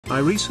I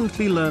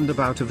recently learned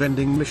about a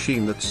vending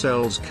machine that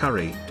sells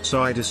curry,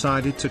 so I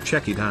decided to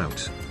check it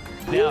out.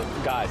 Now,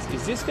 guys,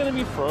 is this going to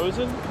be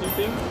frozen, you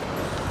think?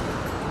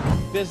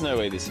 There's no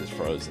way this is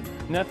frozen.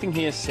 Nothing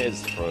here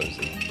says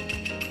frozen.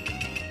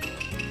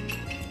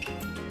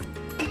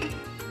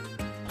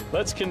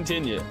 Let's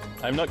continue.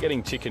 I'm not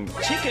getting chicken.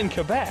 Chicken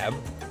kebab?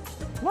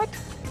 What?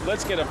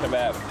 Let's get a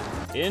kebab.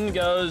 In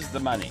goes the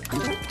money.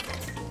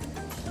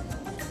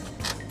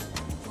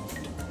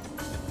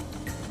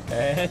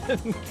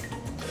 And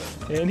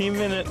any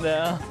minute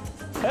now.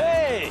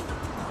 Hey!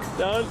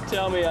 Don't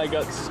tell me I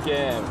got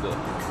scammed.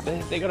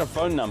 They got a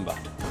phone number.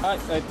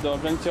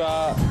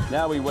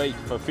 Now we wait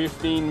for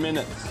 15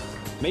 minutes.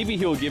 Maybe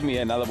he'll give me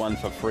another one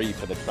for free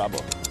for the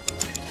trouble.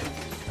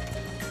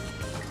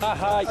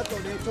 Hi.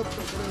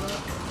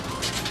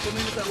 ご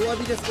めんなさい、お詫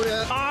びです。これ。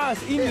ああ、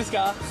いいんです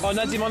か？同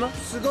じもの？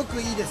すご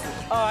くいいです。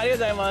ありが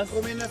とうございます。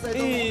ごめんなさ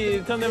い。い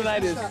い、とんでもな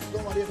いです。ど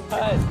うもありがとうござ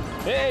いま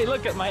す。はい。Hey,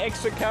 look at my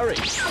extra curry.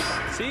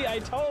 See,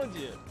 I told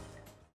you.